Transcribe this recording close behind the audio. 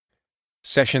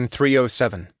Session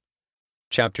 307,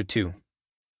 Chapter 2,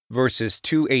 Verses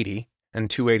 280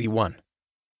 and 281.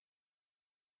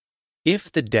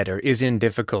 If the debtor is in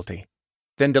difficulty,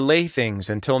 then delay things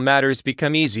until matters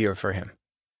become easier for him.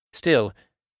 Still,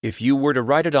 if you were to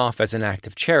write it off as an act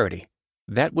of charity,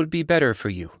 that would be better for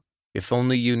you, if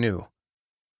only you knew.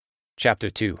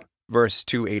 Chapter 2, Verse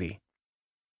 280.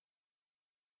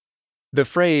 The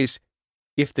phrase,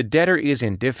 "if the debtor is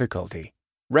in difficulty,"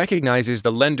 recognizes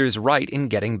the lender's right in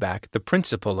getting back the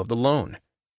principal of the loan.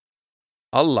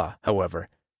 Allah, however,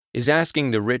 is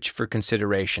asking the rich for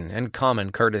consideration and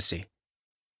common courtesy.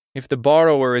 If the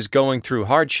borrower is going through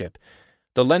hardship,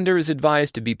 the lender is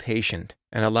advised to be patient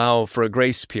and allow for a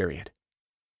grace period.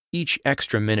 Each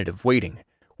extra minute of waiting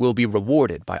will be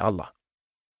rewarded by Allah.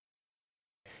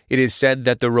 It is said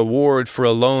that the reward for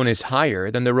a loan is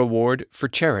higher than the reward for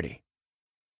charity.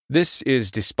 This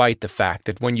is despite the fact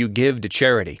that when you give to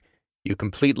charity, you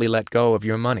completely let go of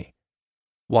your money,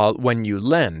 while when you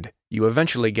lend, you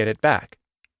eventually get it back.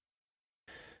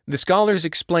 The scholars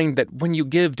explained that when you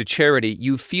give to charity,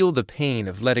 you feel the pain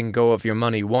of letting go of your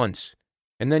money once,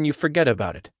 and then you forget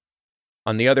about it.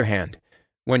 On the other hand,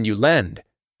 when you lend,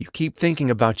 you keep thinking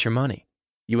about your money.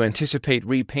 You anticipate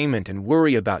repayment and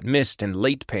worry about missed and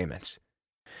late payments.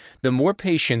 The more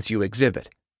patience you exhibit,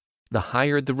 the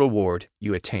higher the reward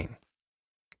you attain.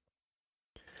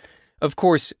 Of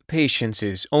course, patience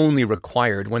is only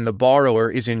required when the borrower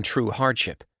is in true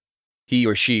hardship. He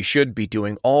or she should be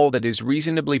doing all that is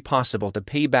reasonably possible to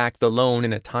pay back the loan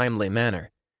in a timely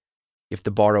manner. If the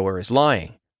borrower is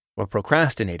lying or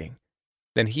procrastinating,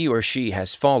 then he or she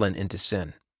has fallen into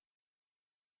sin.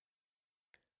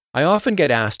 I often get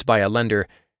asked by a lender,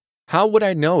 how would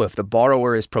I know if the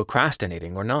borrower is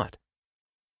procrastinating or not?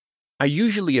 I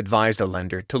usually advise the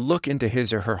lender to look into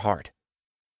his or her heart.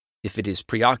 If it is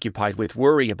preoccupied with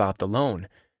worry about the loan,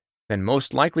 then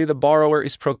most likely the borrower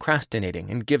is procrastinating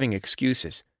and giving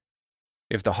excuses.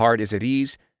 If the heart is at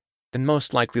ease, then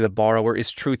most likely the borrower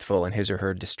is truthful in his or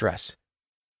her distress.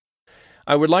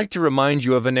 I would like to remind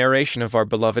you of a narration of our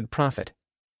beloved Prophet.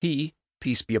 He,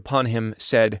 peace be upon him,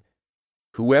 said,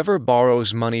 "Whoever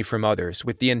borrows money from others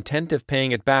with the intent of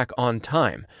paying it back on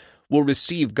time will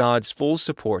receive God's full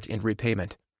support in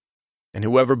repayment. And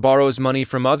whoever borrows money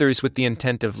from others with the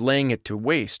intent of laying it to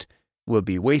waste will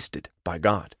be wasted by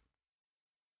God."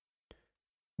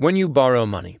 When you borrow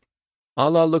money,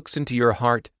 Allah looks into your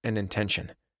heart and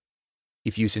intention.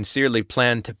 If you sincerely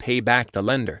plan to pay back the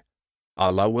lender,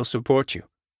 Allah will support you.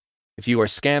 If you are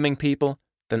scamming people,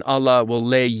 then Allah will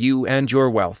lay you and your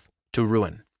wealth to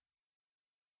ruin.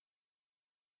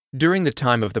 During the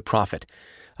time of the Prophet,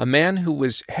 a man who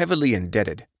was heavily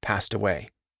indebted passed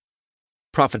away.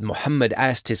 Prophet Muhammad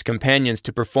asked his companions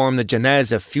to perform the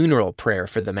janazah funeral prayer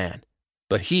for the man,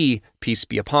 but he, peace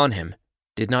be upon him,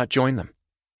 did not join them.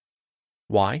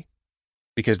 Why?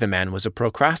 Because the man was a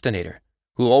procrastinator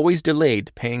who always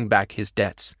delayed paying back his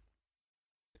debts.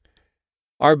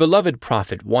 Our beloved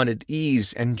Prophet wanted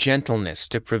ease and gentleness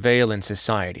to prevail in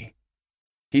society.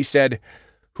 He said,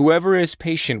 "Whoever is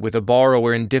patient with a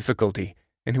borrower in difficulty,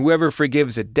 and whoever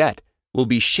forgives a debt, will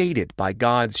be shaded by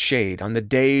God's shade on the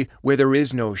day where there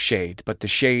is no shade but the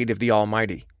shade of the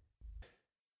Almighty."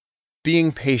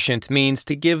 Being patient means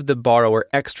to give the borrower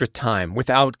extra time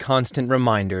without constant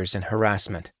reminders and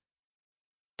harassment.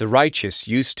 The righteous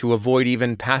used to avoid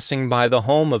even passing by the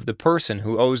home of the person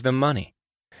who owes them money.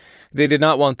 They did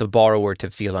not want the borrower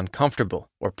to feel uncomfortable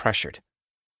or pressured.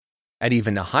 At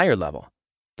even a higher level,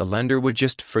 the lender would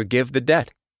just forgive the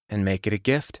debt and make it a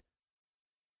gift.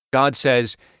 God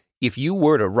says, if you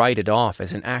were to write it off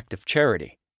as an act of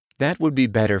charity, that would be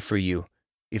better for you,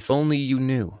 if only you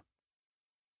knew.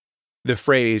 The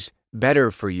phrase,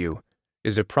 "better for you,"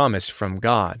 is a promise from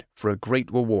God for a great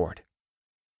reward.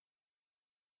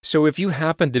 So if you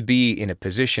happen to be in a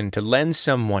position to lend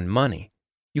someone money,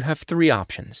 you have three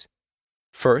options.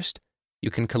 First, you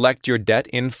can collect your debt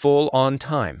in full on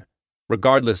time,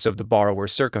 regardless of the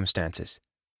borrower's circumstances.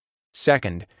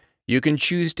 Second, you can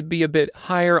choose to be a bit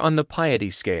higher on the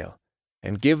piety scale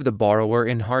and give the borrower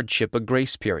in hardship a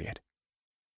grace period.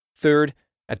 Third,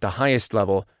 at the highest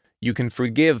level, you can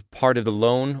forgive part of the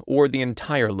loan or the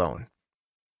entire loan.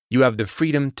 You have the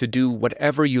freedom to do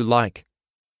whatever you like,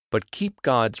 but keep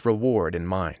God's reward in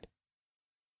mind.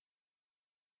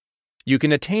 You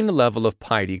can attain a level of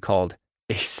piety called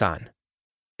Ihsan.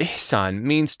 Ihsan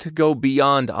means to go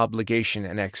beyond obligation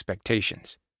and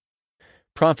expectations.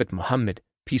 Prophet Muhammad,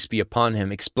 peace be upon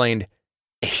him, explained,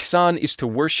 "Ihsan is to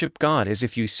worship God as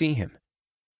if you see him.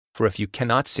 For if you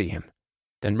cannot see him,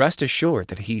 then rest assured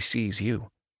that he sees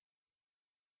you."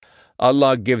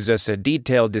 Allah gives us a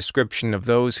detailed description of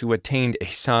those who attained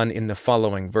ihsan in the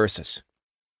following verses.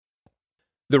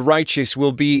 The righteous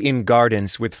will be in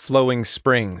gardens with flowing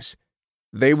springs.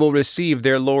 They will receive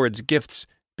their Lord's gifts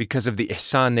because of the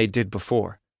ihsan they did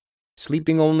before,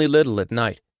 sleeping only little at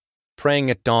night, praying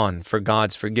at dawn for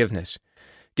God's forgiveness,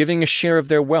 giving a share of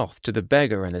their wealth to the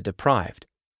beggar and the deprived.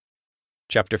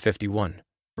 Chapter 51,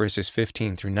 verses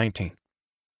 15 through 19.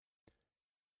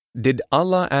 Did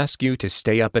Allah ask you to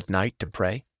stay up at night to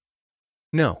pray?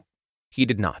 No, He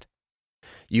did not.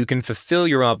 You can fulfill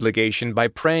your obligation by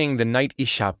praying the night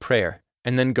Isha prayer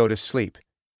and then go to sleep.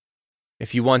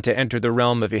 If you want to enter the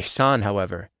realm of Ihsan,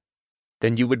 however,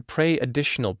 then you would pray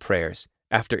additional prayers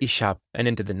after Isha and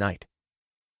into the night.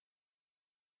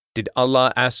 Did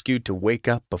Allah ask you to wake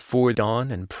up before dawn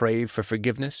and pray for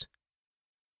forgiveness?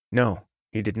 No,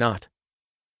 He did not.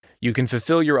 You can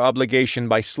fulfill your obligation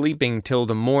by sleeping till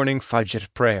the morning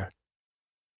Fajr prayer.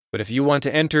 But if you want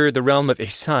to enter the realm of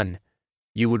Ihsan,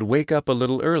 you would wake up a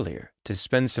little earlier to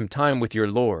spend some time with your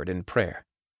Lord in prayer.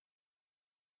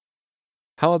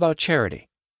 How about charity?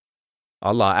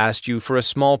 Allah asked you for a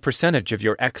small percentage of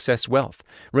your excess wealth,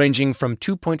 ranging from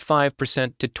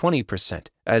 2.5% to 20%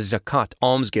 as zakat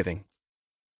almsgiving.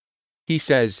 He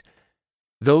says,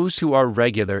 those who are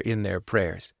regular in their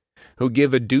prayers, who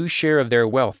give a due share of their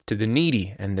wealth to the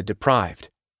needy and the deprived.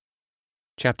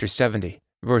 Chapter 70,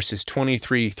 verses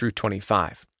 23 through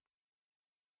 25.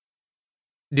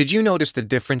 Did you notice the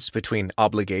difference between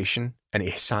obligation and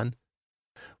ihsan?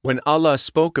 When Allah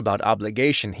spoke about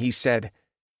obligation, He said,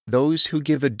 those who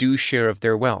give a due share of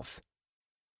their wealth.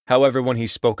 However, when He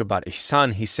spoke about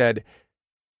ihsan, He said,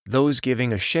 those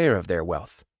giving a share of their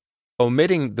wealth,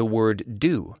 omitting the word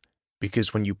due,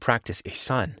 because when you practice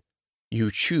ihsan, you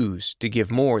choose to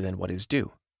give more than what is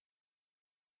due.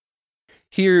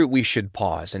 Here we should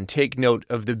pause and take note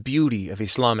of the beauty of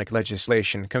Islamic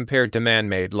legislation compared to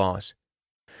man-made laws.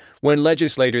 When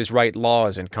legislators write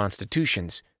laws and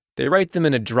constitutions, they write them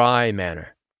in a dry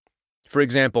manner. For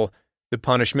example, the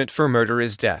punishment for murder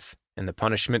is death, and the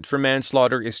punishment for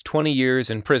manslaughter is 20 years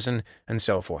in prison, and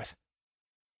so forth.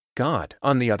 God,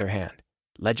 on the other hand,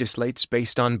 legislates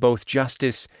based on both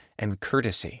justice and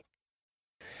courtesy.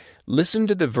 Listen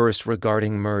to the verse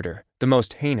regarding murder, the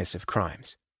most heinous of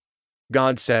crimes.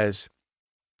 God says,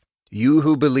 "You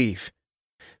who believe,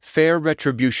 fair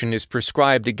retribution is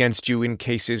prescribed against you in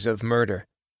cases of murder.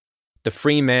 The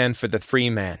free man for the free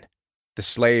man, the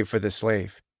slave for the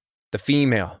slave, the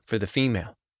female for the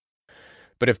female.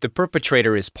 But if the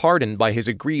perpetrator is pardoned by his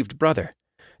aggrieved brother,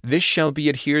 this shall be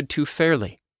adhered to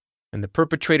fairly, and the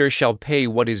perpetrator shall pay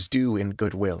what is due in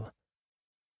goodwill.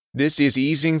 This is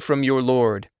easing from your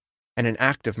Lord, and an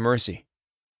act of mercy.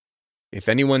 If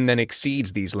anyone then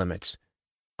exceeds these limits,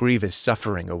 grievous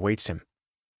suffering awaits him."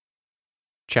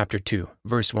 Chapter 2,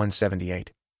 verse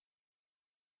 178.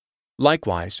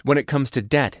 Likewise, when it comes to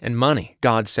debt and money,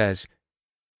 God says,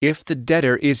 "If the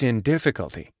debtor is in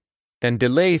difficulty, then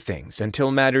delay things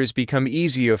until matters become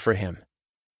easier for him.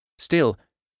 Still,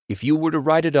 if you were to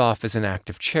write it off as an act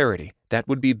of charity, that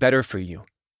would be better for you,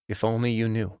 if only you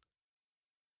knew."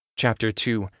 Chapter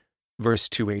 2, verse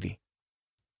 280.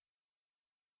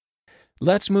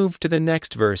 Let's move to the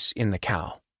next verse in the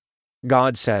cow.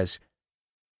 God says,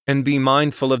 "And be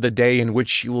mindful of the day in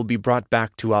which you will be brought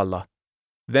back to Allah.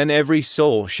 Then every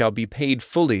soul shall be paid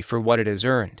fully for what it has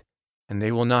earned, and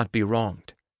they will not be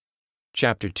wronged."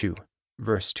 Chapter 2,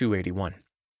 verse 281.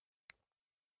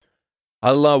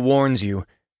 Allah warns you,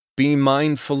 be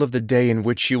mindful of the day in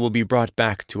which you will be brought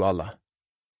back to Allah.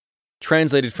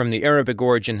 Translated from the Arabic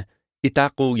origin,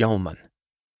 itaqu yawman.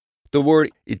 The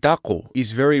word itaqu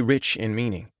is very rich in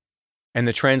meaning, and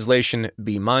the translation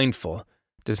be mindful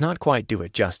does not quite do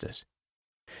it justice.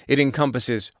 It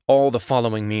encompasses all the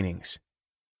following meanings: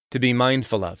 to be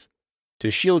mindful of,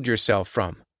 to shield yourself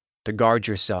from, to guard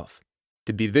yourself,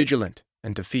 to be vigilant,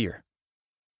 and to fear.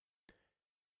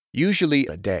 Usually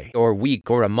a day or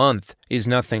week or a month is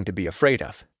nothing to be afraid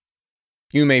of.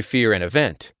 You may fear an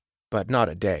event, but not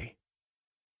a day.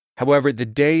 However, the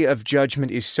day of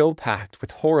judgment is so packed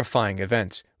with horrifying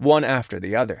events, one after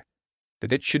the other,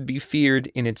 that it should be feared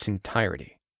in its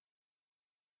entirety.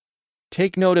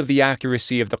 Take note of the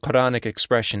accuracy of the Quranic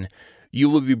expression, "You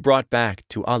will be brought back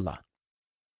to Allah."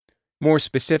 More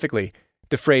specifically,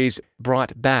 the phrase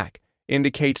 "brought back"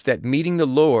 indicates that meeting the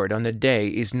Lord on the day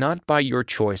is not by your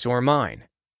choice or mine.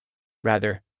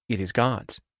 Rather, it is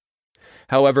God's.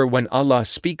 However, when Allah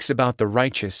speaks about the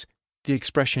righteous, the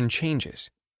expression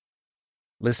changes.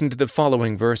 Listen to the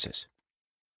following verses.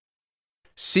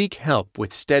 "Seek help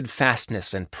with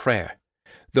steadfastness and prayer,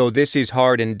 though this is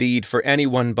hard indeed for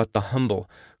anyone but the humble,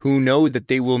 who know that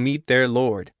they will meet their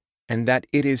Lord, and that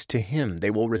it is to Him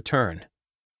they will return.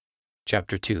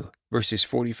 Chapter 2, verses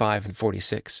 45 and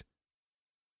 46.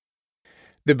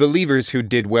 The believers who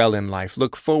did well in life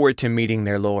look forward to meeting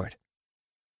their Lord.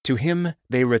 To Him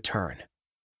they return.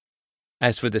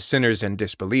 As for the sinners and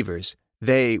disbelievers,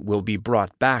 they will be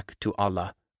brought back to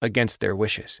Allah against their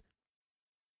wishes.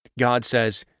 God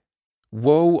says,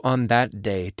 "Woe on that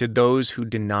day to those who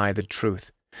deny the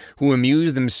truth, who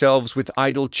amuse themselves with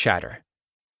idle chatter,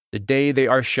 the day they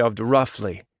are shoved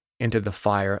roughly into the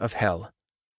fire of hell."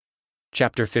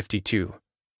 Chapter 52,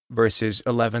 verses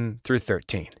 11 through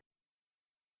 13.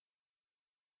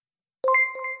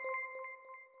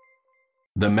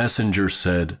 The messenger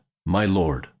said, "My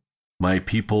Lord, my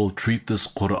people treat this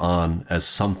Quran as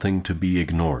something to be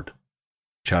ignored."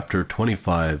 Chapter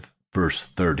 25, verse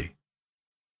 30.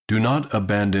 Do not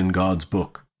abandon God's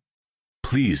book.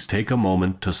 Please take a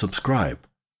moment to subscribe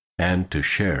and to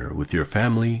share with your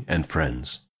family and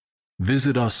friends.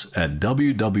 Visit us at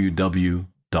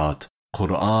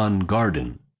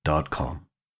www.qurangarden.com.